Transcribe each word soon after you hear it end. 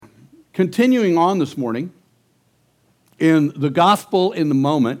continuing on this morning in the gospel in the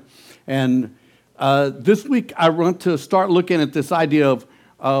moment. And this week I want to start looking at this idea of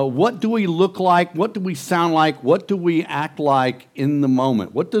what do we look like, what do we sound like, what do we act like in the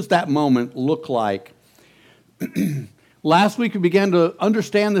moment? What does that moment look like? Last week we began to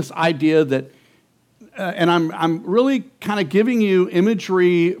understand this idea that, and I'm really kind of giving you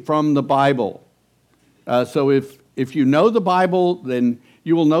imagery from the Bible. So if you know the Bible, then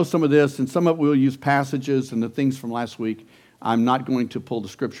you will know some of this, and some of it we'll use passages and the things from last week. I'm not going to pull the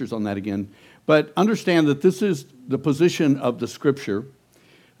scriptures on that again. But understand that this is the position of the Scripture.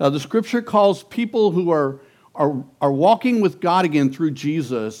 The Scripture calls people who are walking with God again through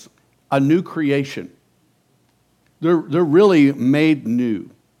Jesus a new creation. They're really made new.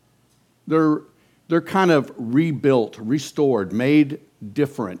 They're kind of rebuilt, restored, made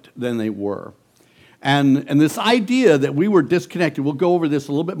different than they were. And this idea that we were disconnected, we'll go over this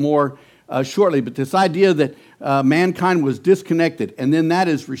a little bit more shortly, but this idea that mankind was disconnected, and then that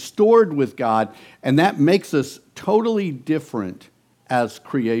is restored with God, and that makes us totally different as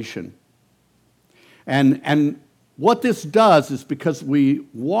creation. And what this does is because we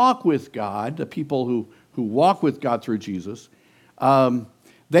walk with God, the people who walk with God through Jesus,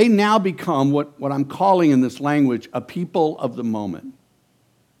 they now become what I'm calling in this language a people of the moment.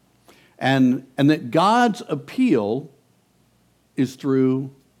 And that God's appeal is through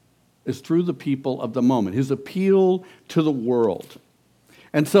the people of the moment, his appeal to the world.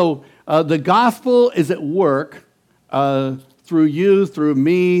 And so the gospel is at work through you, through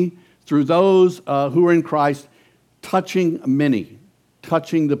me, through those who are in Christ, touching many,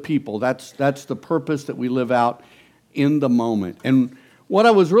 touching the people. That's the purpose that we live out in the moment. And what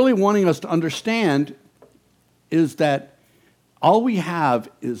I was really wanting us to understand is that all we have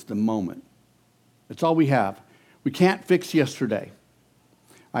is the moment. That's all we have. We can't fix yesterday.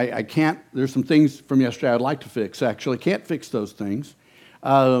 I can't, there's some things from yesterday I'd like to fix, actually. Can't fix those things.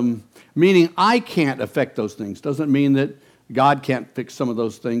 Meaning I can't affect those things. Doesn't mean that God can't fix some of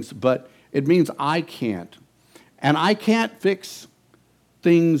those things, but it means I can't. And I can't fix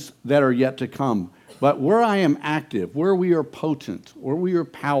things that are yet to come. But where I am active, where we are potent, where we are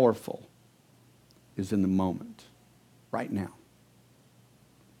powerful, is in the moment, right now.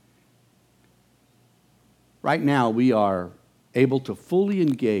 Right now, we are able to fully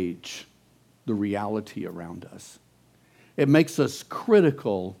engage the reality around us. It makes us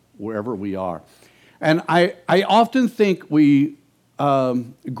critical wherever we are. And I often think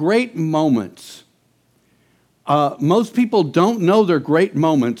great moments, most people don't know they're great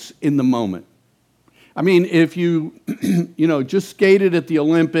moments in the moment. I mean, if you, just skated at the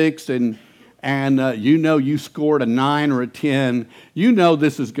Olympics and you scored a 9 or a 10,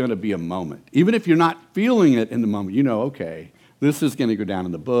 this is going to be a moment. Even if you're not feeling it in the moment, okay, this is going to go down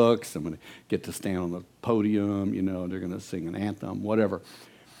in the books. I'm going to get to stand on the podium, they're going to sing an anthem, whatever.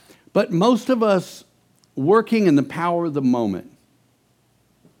 But most of us working in the power of the moment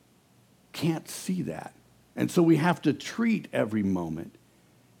can't see that. And so we have to treat every moment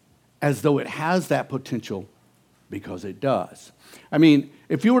as though it has that potential, because it does. I mean,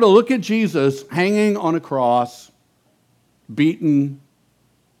 if you were to look at Jesus hanging on a cross, beaten,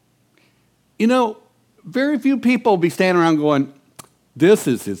 very few people be standing around going, this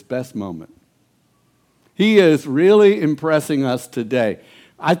is his best moment. He is really impressing us today.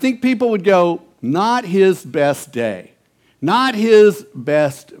 I think people would go, not his best day, not his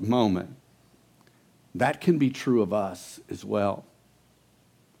best moment. That can be true of us as well.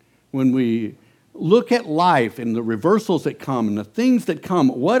 When we look at life and the reversals that come and the things that come,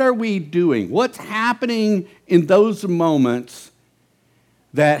 what are we doing? What's happening in those moments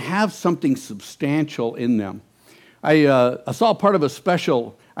that have something substantial in them? I saw part of a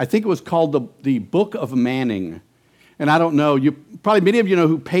special, I think it was called the Book of Manning. And I don't know, probably many of you know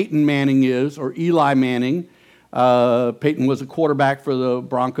who Peyton Manning is, or Eli Manning. Peyton was a quarterback for the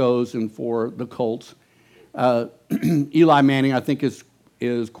Broncos and for the Colts. Eli Manning, I think, is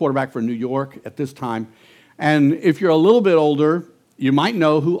quarterback for New York at this time. And if you're a little bit older, you might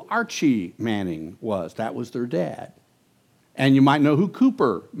know who Archie Manning was. That was their dad. And you might know who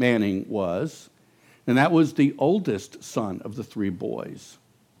Cooper Manning was. And that was the oldest son of the 3 boys.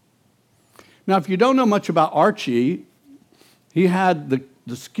 Now, if you don't know much about Archie, he had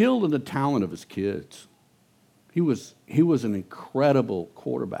the skill and the talent of his kids. He was an incredible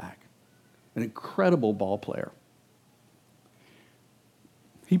quarterback, an incredible ball player.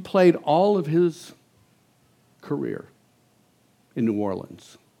 He played all of his career in New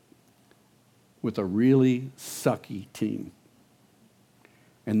Orleans with a really sucky team.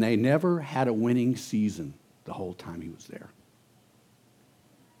 And they never had a winning season the whole time he was there.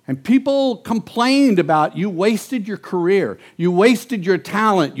 And people complained about you wasted your career, you wasted your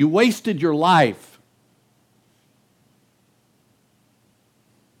talent, you wasted your life.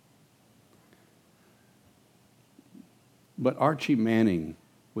 But Archie Manning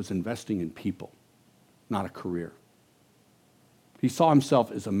was investing in people, not a career. He saw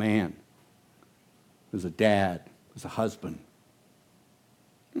himself as a man, as a dad, as a husband,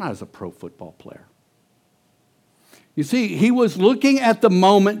 not as a pro football player. You see, he was looking at the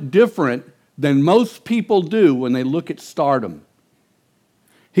moment different than most people do when they look at stardom.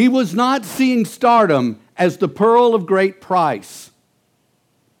 He was not seeing stardom as the pearl of great price.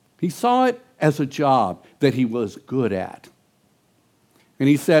 He saw it as a job that he was good at. And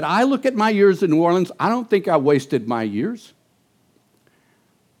he said, I look at my years in New Orleans, I don't think I wasted my years.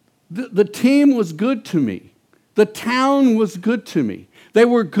 The team was good to me. The town was good to me. They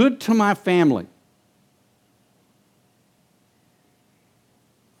were good to my family.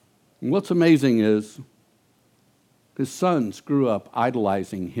 And what's amazing is his sons grew up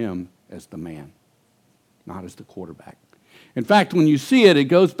idolizing him as the man, not as the quarterback. In fact, when you see it, it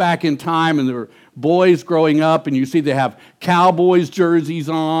goes back in time, and there are boys growing up, and you see they have Cowboys jerseys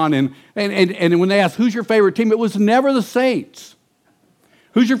on, and when they ask, who's your favorite team, it was never the Saints.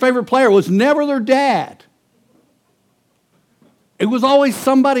 Who's your favorite player? It was never their dad. It was always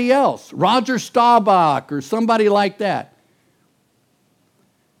somebody else, Roger Staubach or somebody like that.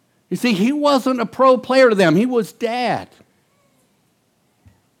 You see, he wasn't a pro player to them. He was dad.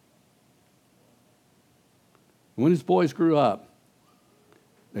 When his boys grew up,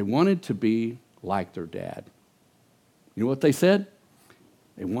 they wanted to be like their dad. You know what they said?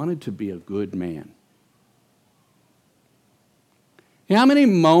 They wanted to be a good man. You know how many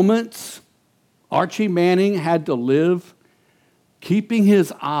moments Archie Manning had to live keeping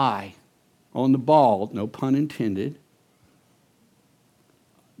his eye on the ball, no pun intended,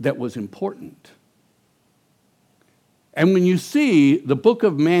 that was important. And when you see the book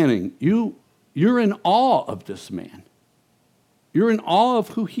of Manning, you're in awe of this man. You're in awe of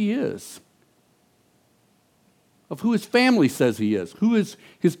who he is, of who his family says he is, who his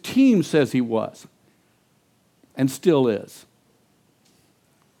team says he was, and still is.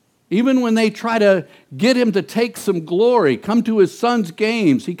 Even when they try to get him to take some glory, come to his son's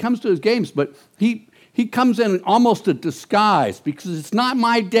games, he comes to his games, but he comes in almost a disguise because it's not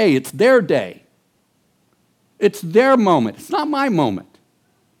my day, it's their day. It's their moment, it's not my moment.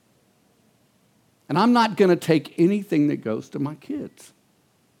 And I'm not going to take anything that goes to my kids.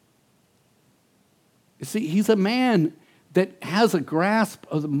 You see, he's a man that has a grasp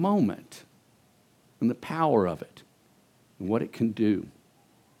of the moment and the power of it and what it can do.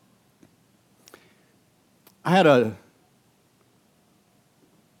 I had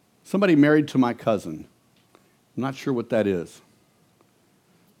somebody married to my cousin. I'm not sure what that is.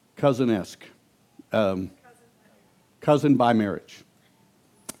 Cousin-esque. Cousin by marriage.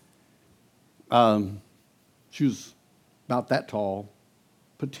 She was about that tall,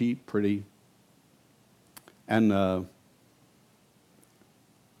 petite, pretty, and had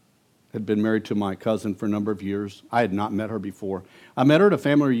been married to my cousin for a number of years. I had not met her before. I met her at a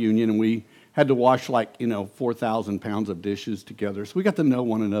family reunion, and we had to wash 4,000 pounds of dishes together. So we got to know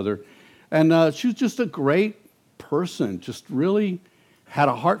one another. And she was just a great person, just really had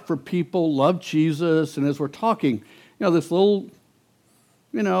a heart for people, loved Jesus. And as we're talking, this little,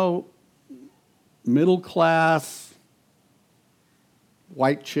 middle class,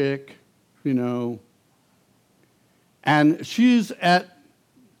 white chick, And she's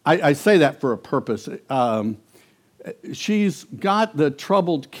I say that for a purpose. She's got the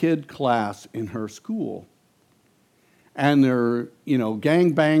troubled kid class in her school. And they're,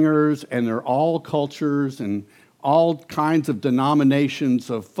 gangbangers, and they're all cultures and all kinds of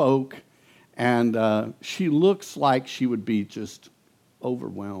denominations of folk. And she looks like she would be just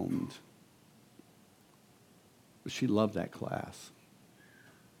overwhelmed. But she loved that class.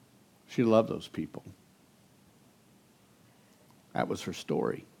 She loved those people. That was her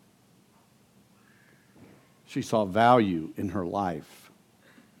story. She saw value in her life.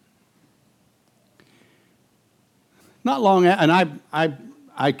 Not long, and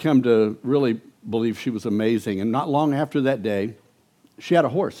I come to really believe she was amazing. And not long after that day, she had a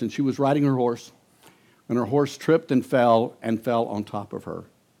horse, and she was riding her horse, and her horse tripped and fell on top of her.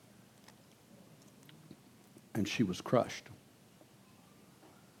 And she was crushed.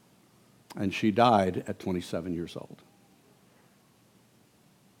 And she died at 27 years old.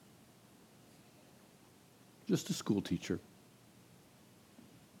 Just a school teacher.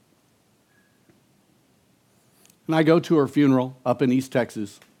 And I go to her funeral up in East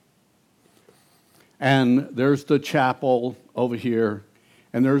Texas. And there's the chapel over here.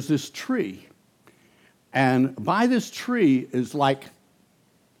 And there's this tree. And by this tree is 50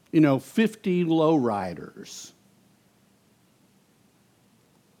 lowriders.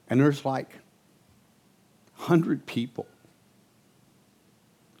 And there's 100 people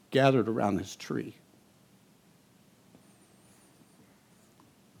gathered around this tree.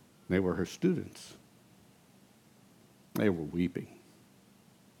 They were her students. They were weeping.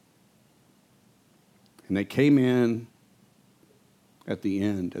 And they came in at the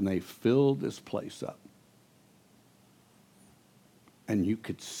end and they filled this place up. And you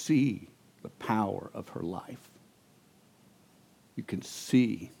could see the power of her life. You can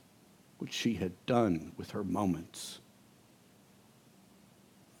see what she had done with her moments.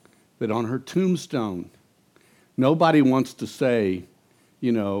 That on her tombstone, nobody wants to say,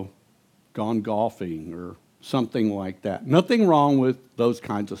 gone golfing or something like that. Nothing wrong with those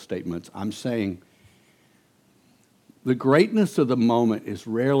kinds of statements. I'm saying the greatness of the moment is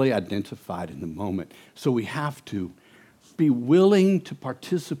rarely identified in the moment. So we have to be willing to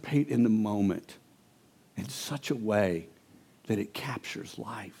participate in the moment in such a way that it captures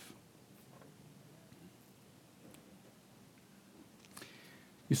life.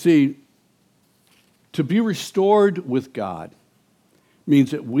 You see, to be restored with God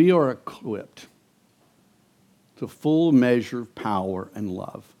means that we are equipped to full measure of power and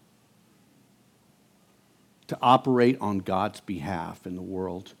love to operate on God's behalf in the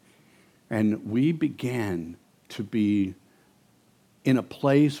world. And we begin to be in a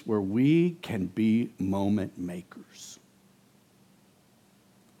place where we can be moment makers.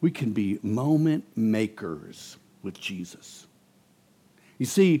 We can be moment makers with Jesus. You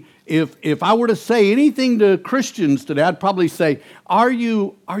see, if I were to say anything to Christians today, I'd probably say, are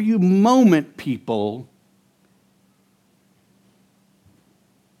you moment people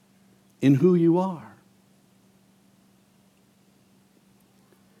in who you are?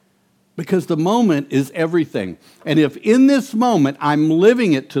 Because the moment is everything. And if in this moment I'm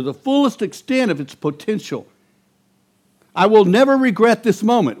living it to the fullest extent of its potential, I will never regret this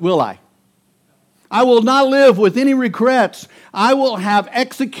moment, will I? I will not live with any regrets. I will have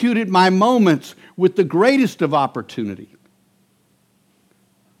executed my moments with the greatest of opportunity.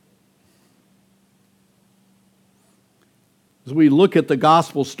 As we look at the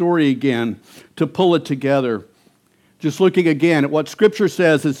gospel story again, to pull it together, just looking again at what Scripture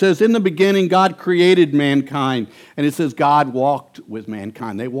says, it says, in the beginning God created mankind, and it says God walked with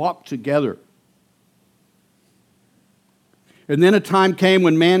mankind. They walked together. And then a time came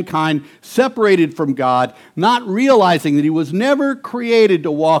when mankind separated from God, not realizing that he was never created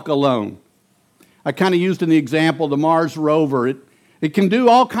to walk alone. I kind of used in the example the Mars rover. It can do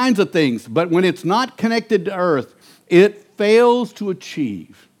all kinds of things, but when it's not connected to Earth, it fails to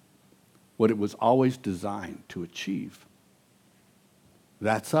achieve what it was always designed to achieve.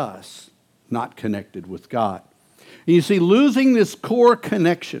 That's us, not connected with God. And you see, losing this core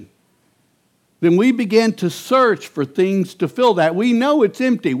connection, then we begin to search for things to fill that. We know it's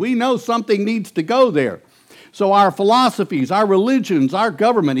empty. We know something needs to go there. So our philosophies, our religions, our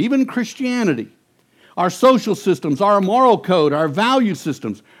government, even Christianity, our social systems, our moral code, our value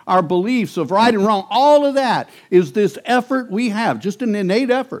systems, our beliefs of right and wrong, all of that is this effort we have, just an innate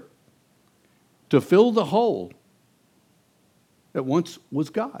effort to fill the hole that once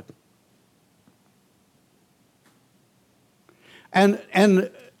was God. And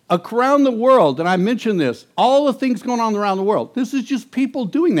around the world, and I mentioned this, all the things going on around the world, this is just people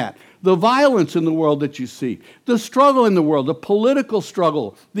doing that. The violence in the world that you see, the struggle in the world, the political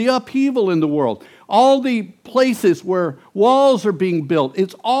struggle, the upheaval in the world, all the places where walls are being built,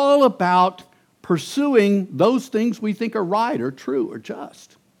 it's all about pursuing those things we think are right or true or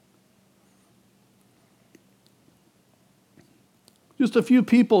just. Just a few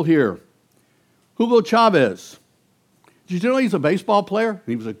people here. Hugo Chavez. Did you know he's a baseball player?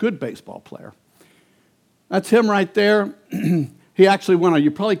 He was a good baseball player. That's him right there. He actually went on,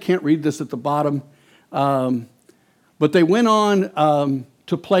 you probably can't read this at the bottom, but they went on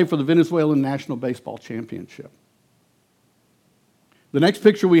to play for the Venezuelan National Baseball Championship. The next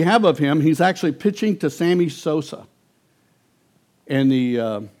picture we have of him, he's actually pitching to Sammy Sosa in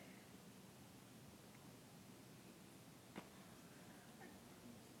the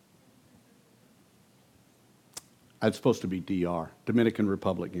it's supposed to be DR, Dominican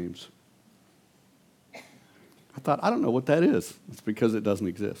Republic games. I thought, I don't know what that is. It's because it doesn't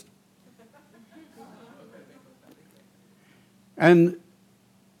exist. And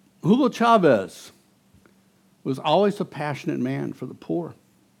Hugo Chavez was always a passionate man for the poor.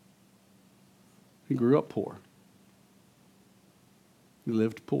 He grew up poor. He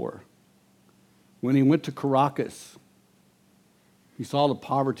lived poor. When he went to Caracas, He saw the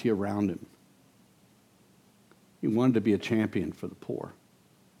poverty around him. He wanted to be a champion for the poor.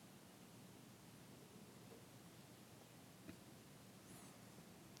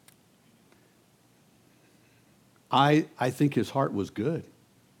 I think his heart was good.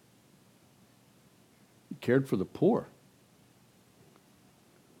 He cared for the poor.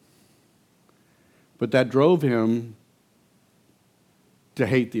 But that drove him to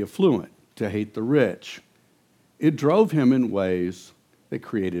hate the affluent, to hate the rich. It drove him in ways that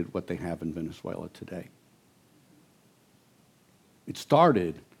created what they have in Venezuela today. It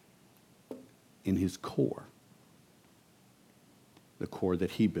started in his core, the core that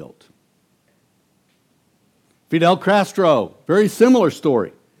he built. Fidel Castro, very similar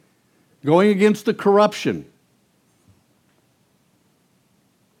story, going against the corruption,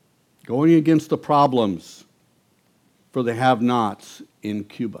 going against the problems for the have-nots in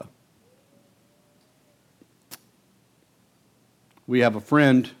Cuba. We have a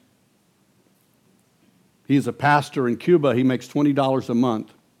friend. He's a pastor in Cuba. He makes $20 a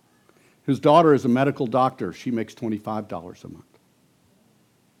month. His daughter is a medical doctor. She makes $25 a month.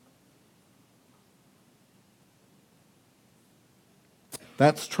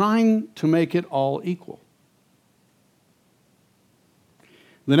 That's trying to make it all equal.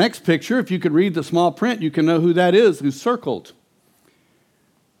 The next picture, if you could read the small print, you can know who that is, who's circled.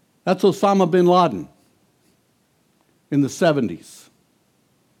 That's Osama bin Laden in the 70s.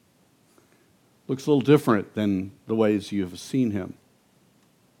 Looks a little different than the ways you have seen him.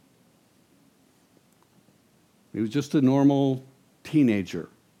 He was just a normal teenager.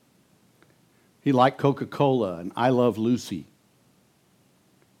 He liked Coca-Cola and I Love Lucy.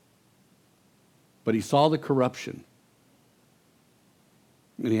 But he saw the corruption.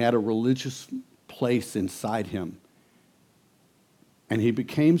 And he had a religious place inside him. And he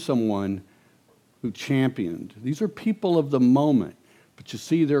became someone who championed. These are people of the moment. But you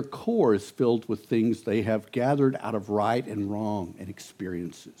see, their core is filled with things they have gathered out of right and wrong and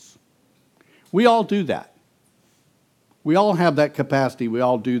experiences. We all do that. We all have that capacity. We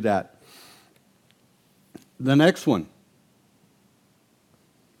all do that. The next one,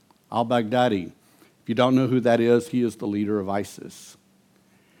 al-Baghdadi. If you don't know who that is, he is the leader of ISIS.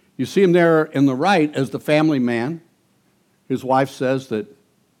 You see him there in the right as the family man. His wife says that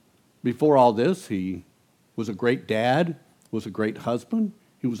before all this, he was a great dad, was a great husband.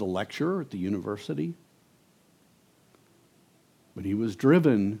 He was a lecturer at the university. But he was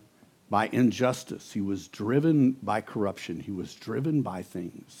driven by injustice. He was driven by corruption. He was driven by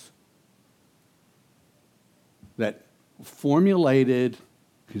things that formulated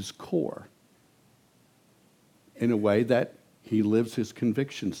his core in a way that he lives his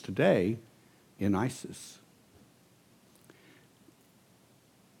convictions today in ISIS.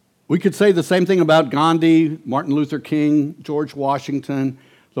 We could say the same thing about Gandhi, Martin Luther King, George Washington,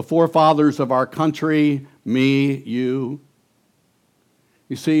 the forefathers of our country, me, you.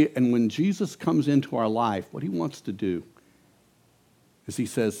 You see, and when Jesus comes into our life, what he wants to do is he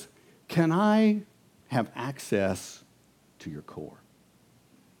says, can I have access to your core?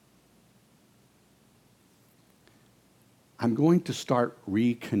 I'm going to start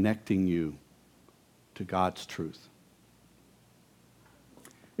reconnecting you to God's truth.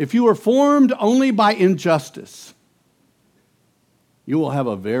 If you are formed only by injustice, you will have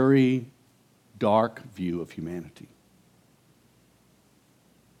a very dark view of humanity.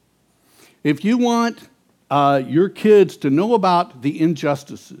 If you want your kids to know about the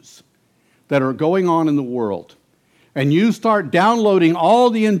injustices that are going on in the world, and you start downloading all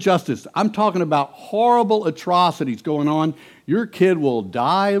the injustice, I'm talking about horrible atrocities going on, your kid will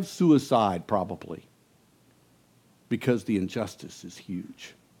die of suicide probably because the injustice is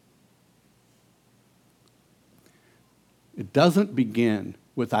huge. It doesn't begin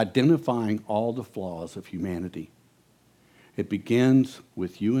with identifying all the flaws of humanity. It begins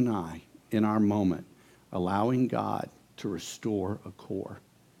with you and I in our moment, allowing God to restore a core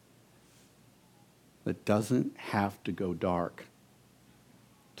that doesn't have to go dark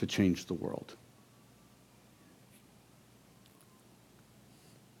to change the world.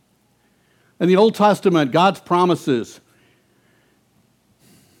 In the Old Testament, God's promises,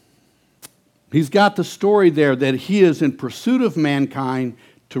 he's got the story there that he is in pursuit of mankind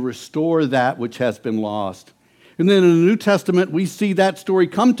to restore that which has been lost. And then in the New Testament, we see that story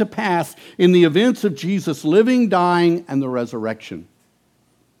come to pass in the events of Jesus living, dying, and the resurrection.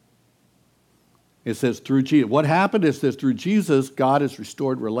 It says through Jesus. What happened? It says through Jesus, God has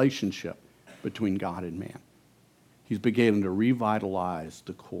restored relationship between God and man. He's beginning to revitalize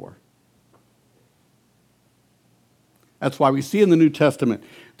the core. That's why we see in the New Testament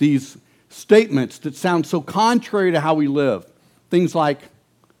these statements that sound so contrary to how we live. Things like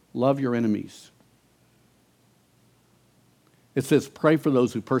love your enemies. It says pray for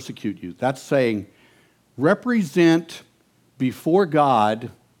those who persecute you. That's saying represent before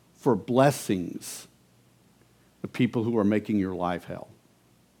God for blessings the people who are making your life hell.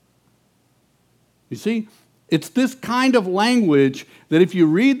 You see, it's this kind of language that if you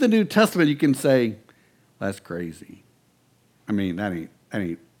read the New Testament, you can say, that's crazy. I mean,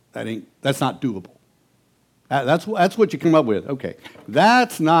 that's not doable. That's what you come up with. Okay,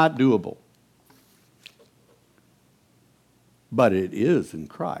 that's not doable. But it is in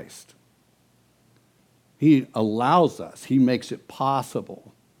Christ. He allows us, he makes it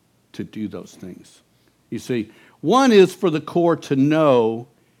possible to do those things. You see, one is for the core to know,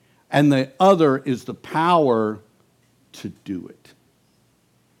 and the other is the power to do it,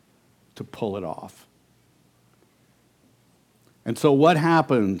 to pull it off. And so what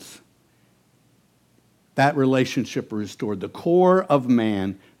happens? That relationship restored. The core of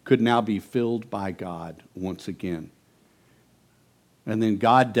man could now be filled by God once again. And then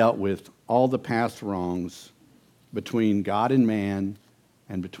God dealt with all the past wrongs between God and man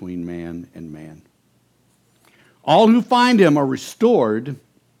and between man and man. All who find him are restored,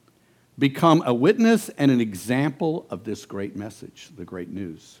 become a witness and an example of this great message, the great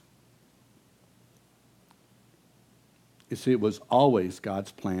news. You see, it was always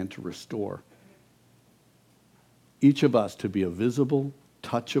God's plan to restore each of us to be a visible,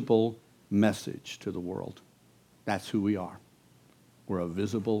 touchable message to the world. That's who we are. We're a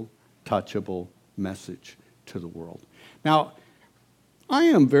visible, touchable message to the world. Now, I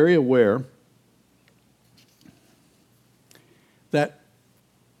am very aware that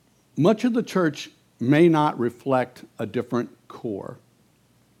much of the church may not reflect a different core.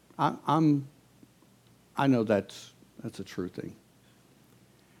 I know that's a true thing.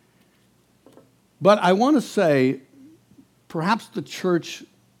 But I want to say, perhaps the church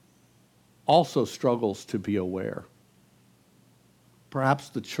also struggles to be aware. Perhaps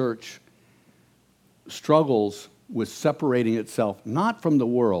the church struggles with separating itself, not from the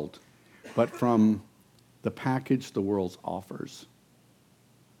world, but from the package the world offers.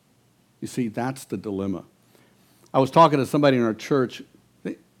 You see, that's the dilemma. I was talking to somebody in our church.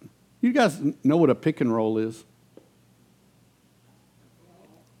 You guys know what a pick and roll is?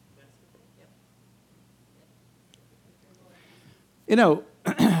 You know,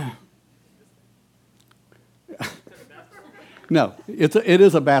 no, it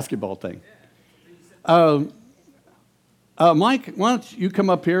is a basketball thing. Mike, why don't you come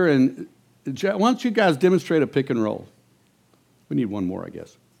up here and why don't you guys demonstrate a pick and roll? We need one more, I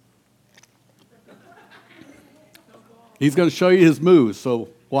guess. He's going to show you his moves, so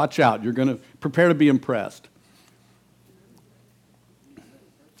watch out. You're going to prepare to be impressed.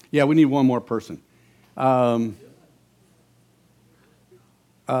 Yeah, we need one more person. One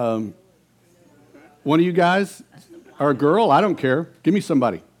of you guys, or a girl, I don't care. Give me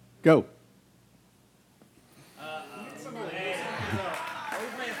somebody. Go.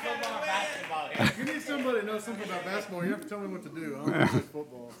 If you need somebody to know something about basketball, you have to tell me what to do. I don't play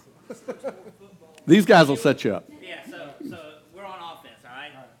football. These guys will set you up. Yeah, so we're on offense, all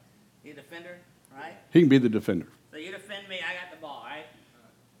right? You defender, all right? He can be the defender. So you defend me, I got the ball, all right?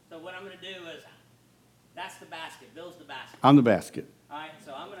 So what I'm going to do is, that's the basket. Bill's the basket. I'm the basket. All right,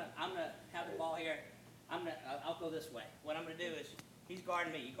 so I'm gonna have the ball here. I'll go this way. What I'm gonna do is, he's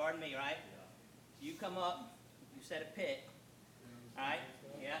guarding me. You guard me, right? So you come up, you set a pick. All right?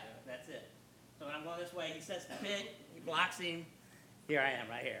 Yeah, that's it. So when I'm going this way, he sets the pick. He blocks him. Here I am,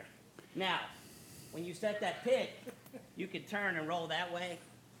 right here. Now, when you set that pick, you can turn and roll that way,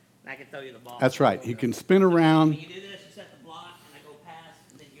 and I can throw you the ball. That's right. He can spin around. When you do this, you set the block, and I go past,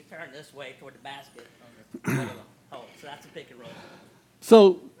 and then you turn this way toward the basket. Oh, so that's a pick and roll.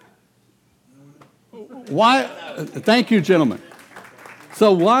 So, why? Thank you, gentlemen.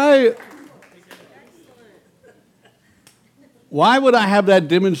 So why would I have that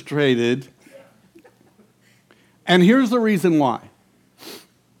demonstrated? And here's the reason why.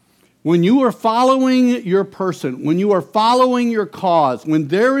 When you are following your person, when you are following your cause, when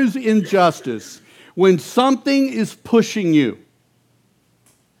there is injustice, when something is pushing you,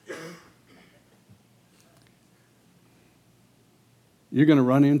 you're going to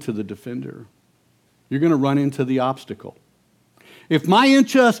run into the defender. You're going to run into the obstacle. If my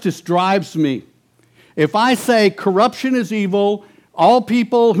injustice drives me, if I say corruption is evil, all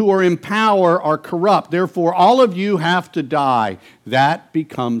people who are in power are corrupt, therefore all of you have to die, that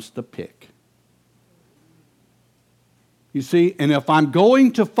becomes the pick. You see, and if I'm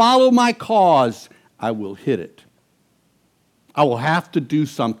going to follow my cause, I will hit it. I will have to do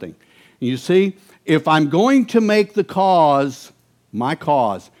something. You see, if I'm going to make the cause my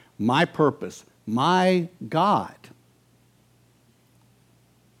cause, my purpose, my God,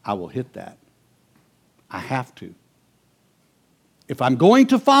 I will hit that. I have to. If I'm going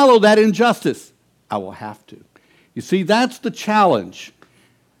to follow that injustice, I will have to. You see, that's the challenge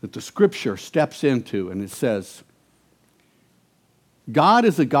that the Scripture steps into, and it says, God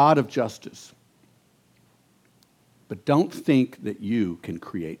is a God of justice, but don't think that you can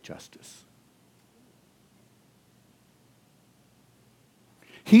create justice.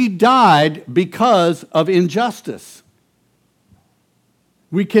 He died because of injustice.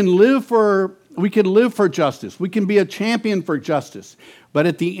 We can live for justice. We can be a champion for justice. But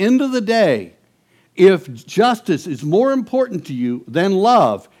at the end of the day, if justice is more important to you than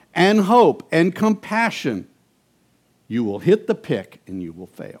love and hope and compassion, you will hit the pick and you will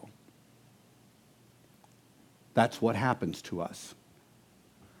fail. That's what happens to us.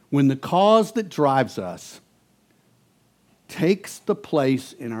 When the cause that drives us takes the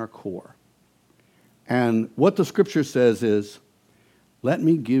place in our core. And what the Scripture says is, let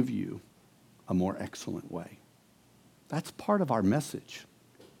me give you a more excellent way. That's part of our message.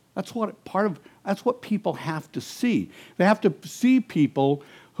 That's what people have to see. They have to see people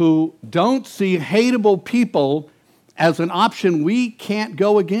who don't see hateable people as an option we can't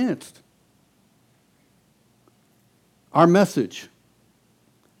go against. Our message,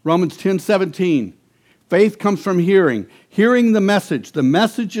 Romans 10:17. Faith comes from hearing. Hearing the message. The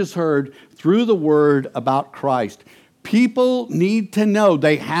message is heard through the word about Christ. People need to know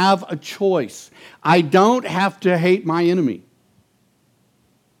they have a choice. I don't have to hate my enemy.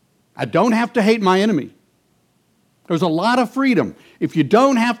 I don't have to hate my enemy. There's a lot of freedom if you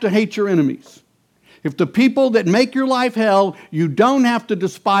don't have to hate your enemies. If the people that make your life hell, you don't have to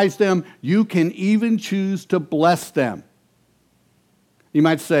despise them. You can even choose to bless them. You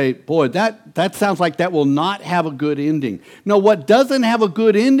might say, boy, that sounds like that will not have a good ending. No, what doesn't have a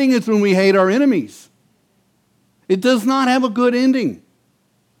good ending is when we hate our enemies. It does not have a good ending.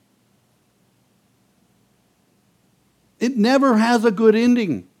 It never has a good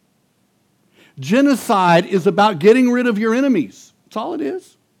ending. Genocide is about getting rid of your enemies. That's all it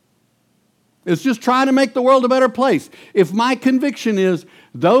is. It's just trying to make the world a better place. If my conviction is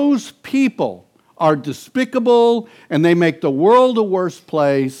those people are despicable and they make the world a worse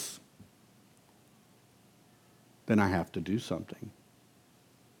place, then I have to do something.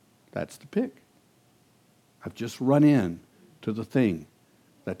 That's the pick. I've just run in to the thing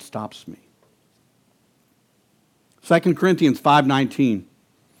that stops me. 2 Corinthians 5:19.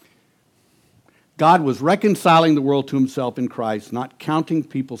 God was reconciling the world to himself in Christ, not counting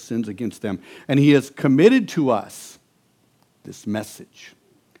people's sins against them. And he has committed to us this message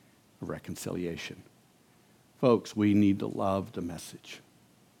of reconciliation. Folks, we need to love the message.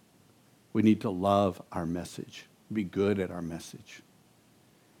 We need to love our message, be good at our message.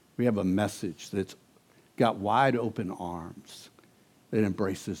 We have a message that's got wide open arms that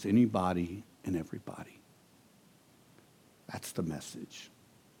embraces anybody and everybody. That's the message.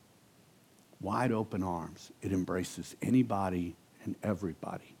 Wide open arms. It embraces anybody and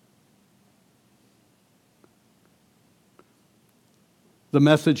everybody. The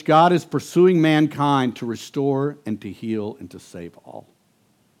message, God is pursuing mankind to restore and to heal and to save all.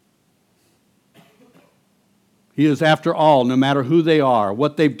 He is after all, no matter who they are,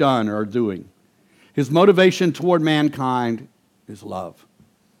 what they've done or are doing. His motivation toward mankind is love.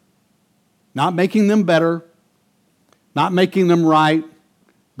 Not making them better, not making them right,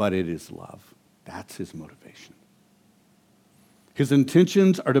 but it is love. That's his motivation. His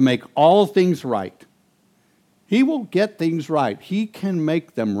intentions are to make all things right. He will get things right. He can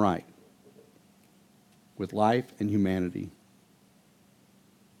make them right with life and humanity.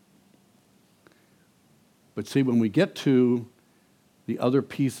 But see, when we get to the other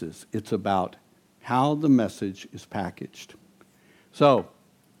pieces, it's about how the message is packaged. So,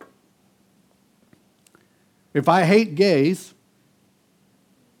 if I hate gays,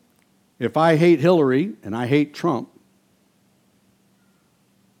 if I hate Hillary and I hate Trump,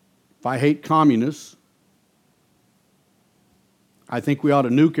 if I hate communists, I think we ought to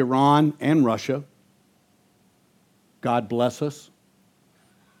nuke Iran and Russia. God bless us.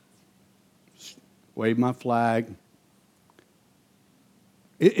 Wave my flag.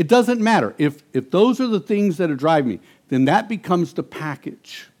 It doesn't matter. If those are the things that are driving me, then that becomes the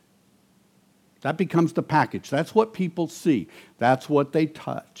package. That becomes the package. That's what people see. That's what they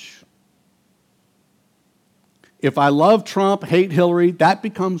touch. If I love Trump, hate Hillary, that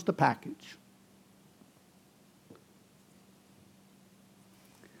becomes the package.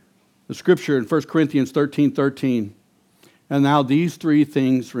 The scripture in 1 Corinthians 13:13, and now these three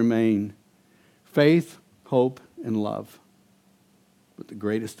things remain: faith, hope, and love. But the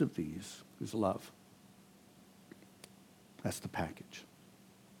greatest of these is love. That's the package.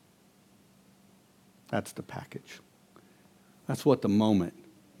 That's the package. That's what the moment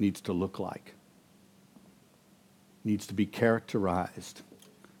needs to look like. Needs to be characterized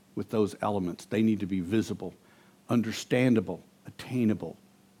with those elements. They need to be visible, understandable, attainable,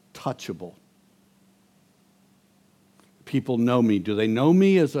 touchable. People know me. Do they know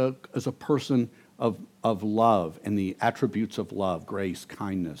me as a person of love and the attributes of love, grace,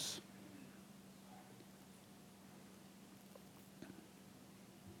 kindness?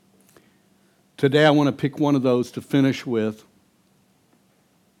 Today I want to pick one of those to finish with.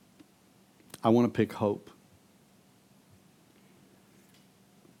 I want to pick hope.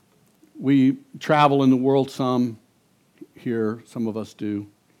 We travel in the world some here, some of us do.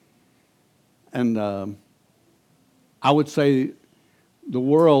 And I would say the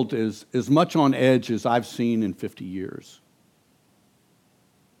world is as much on edge as I've seen in 50 years.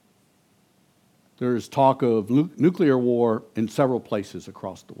 There's talk of nuclear war in several places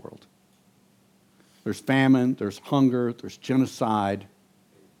across the world. There's famine, there's hunger, there's genocide,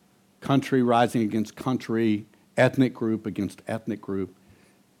 country rising against country, ethnic group against ethnic group,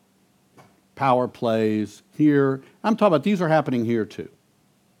 power plays here. I'm talking about these are happening here too.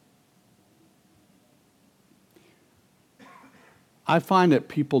 I find that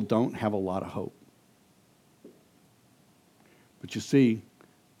people don't have a lot of hope. But you see,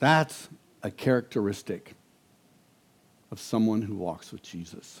 that's a characteristic of someone who walks with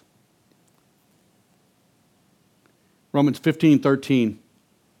Jesus. Romans 15:13.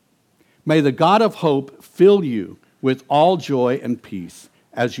 May the God of hope fill you with all joy and peace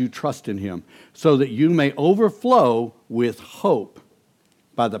as you trust in him, so that you may overflow with hope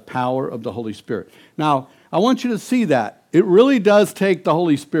by the power of the Holy Spirit. Now, I want you to see that. It really does take the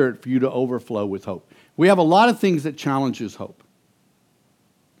Holy Spirit for you to overflow with hope. We have a lot of things that challenges hope.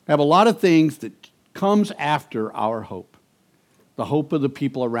 We have a lot of things that comes after our hope, the hope of the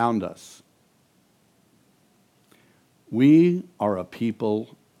people around us. We are a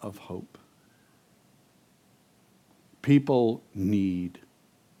people of hope. People need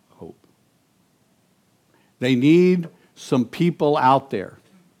hope. They need some people out there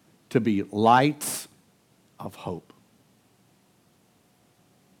to be lights of hope.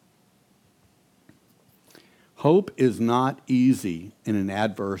 Hope is not easy in an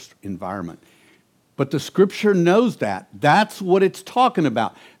adverse environment. But the scripture knows that. That's what it's talking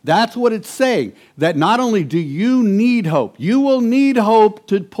about. That's what it's saying. That not only do you need hope, you will need hope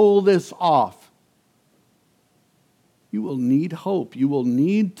to pull this off. You will need hope. You will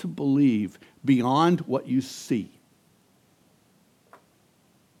need to believe beyond what you see.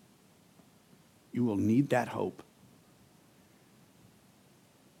 You will need that hope.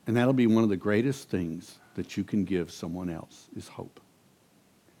 And that'll be one of the greatest things that you can give someone else is hope.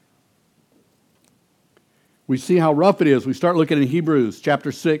 We see how rough it is. We start looking at Hebrews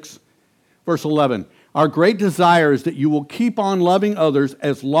chapter 6, verse 11. Our great desire is that you will keep on loving others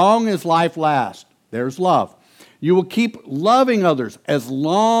as long as life lasts. There's love. You will keep loving others as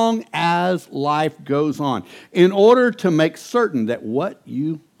long as life goes on, in order to make certain that what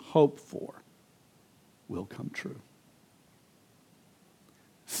you hope for will come true.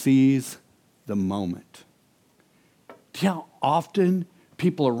 Seize the moment. Do you know how often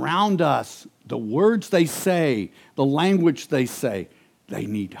people around us, the words they say, the language they say, they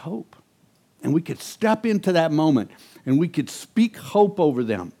need hope. And we could step into that moment and we could speak hope over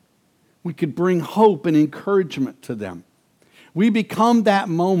them. We could bring hope and encouragement to them. We become that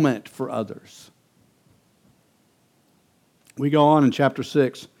moment for others. We go on in chapter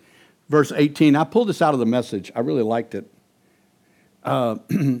 6, verse 18. I pulled this out of the Message. I really liked it. A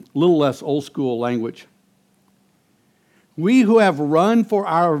little less old school language. We who have run for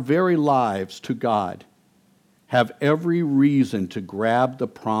our very lives to God have every reason to grab the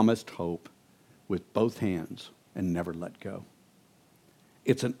promised hope with both hands and never let go.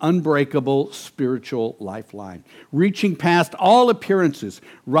 It's an unbreakable spiritual lifeline, reaching past all appearances,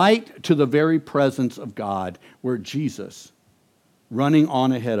 right to the very presence of God, where Jesus, running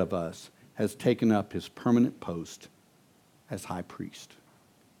on ahead of us, has taken up his permanent post as high priest.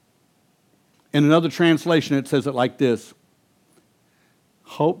 In another translation, it says it like this: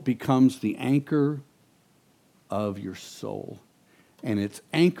 hope becomes the anchor of your soul, and it's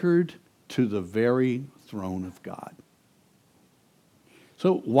anchored to the very throne of God.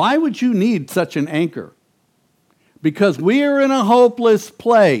 So why would you need such an anchor? Because we are in a hopeless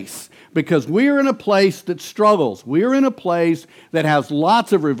place. Because we are in a place that struggles. We are in a place that has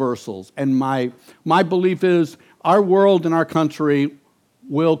lots of reversals. And my belief is our world and our country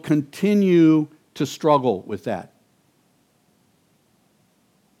will continue to struggle with that.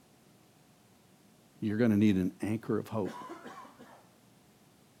 you're going to need an anchor of hope.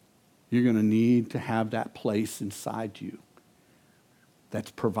 You're going to need to have that place inside you that's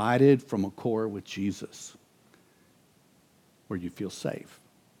provided from a core with Jesus, where you feel safe,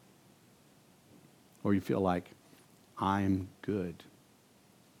 or you feel like, I'm good,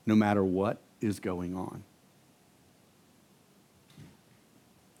 no matter what is going on.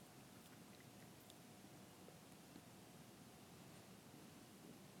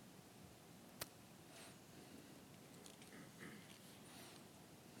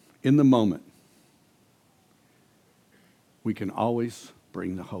 In the moment, we can always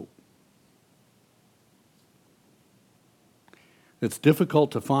bring the hope. It's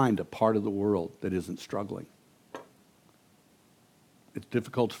difficult to find a part of the world that isn't struggling. It's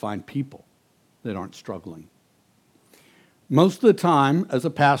difficult to find people that aren't struggling. Most of the time, as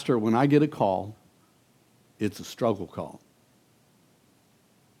a pastor, when I get a call, it's a struggle call.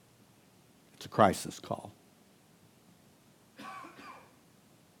 It's a crisis call.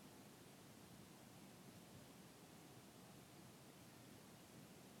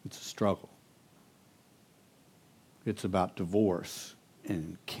 It's a struggle. It's about divorce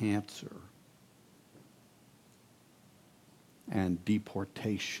and cancer and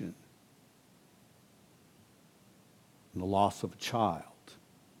deportation and the loss of a child,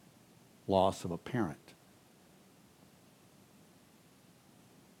 loss of a parent.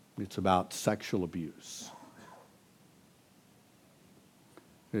 It's about sexual abuse.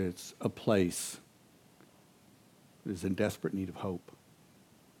 It's a place that is in desperate need of hope.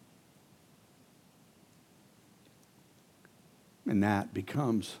 And that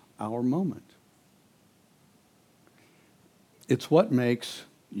becomes our moment. It's what makes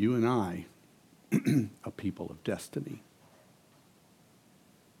you and I a people of destiny.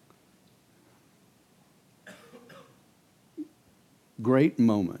 Great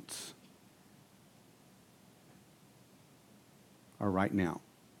moments are right now.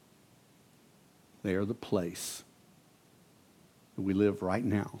 They are the place that we live right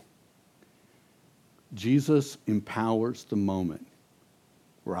now. Jesus empowers the moment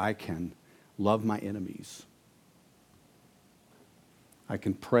where I can love my enemies. I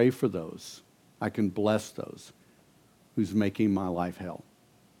can pray for those. I can bless those who's making my life hell.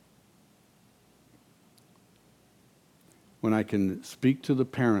 When I can speak to the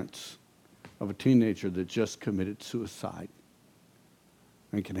parents of a teenager that just committed suicide,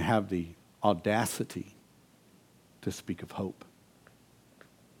 I can have the audacity to speak of hope.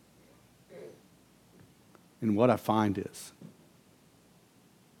 And what I find is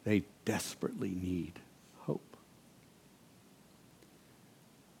they desperately need hope.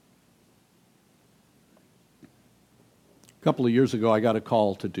 A couple of years ago, I got a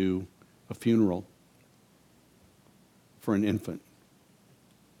call to do a funeral for an infant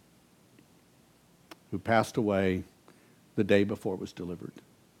who passed away the day before it was delivered.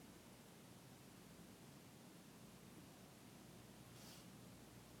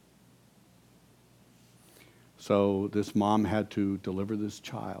 So this mom had to deliver this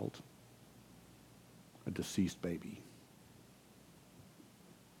child, a deceased baby.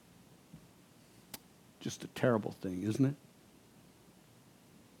 Just a terrible thing, isn't it?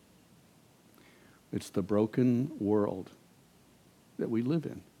 It's the broken world that we live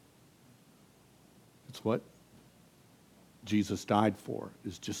in. It's what Jesus died for,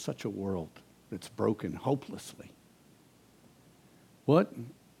 is just such a world that's broken hopelessly. What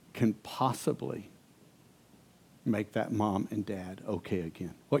can possibly make that mom and dad okay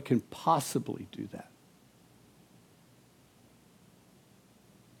again? What can possibly do that?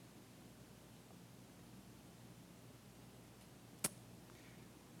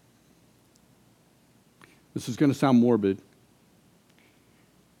 This is going to sound morbid.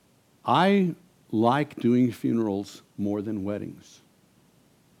 I like doing funerals more than weddings.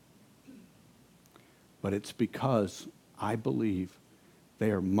 But it's because I believe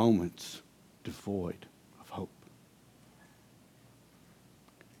they are moments devoid of hope.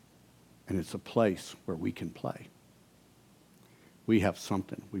 And it's a place where we can play. We have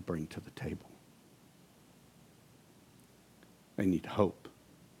something we bring to the table. They need hope.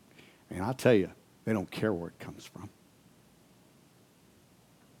 And I'll tell you, they don't care where it comes from.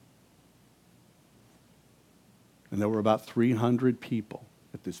 And there were about 300 people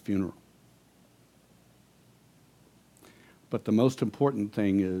at this funeral. But the most important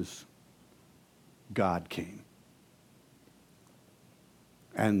thing is God came.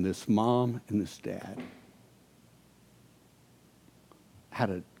 And this mom and this dad had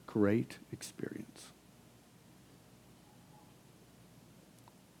a great experience.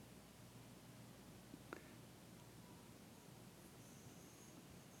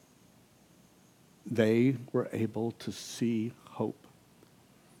 they were able to see hope.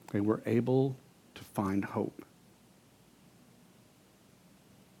 They were able to find hope.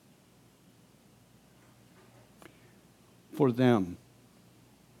 For them,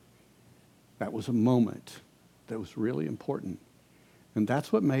 that was a moment that was really important. And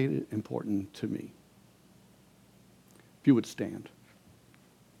that's what made it important to me. If you would stand.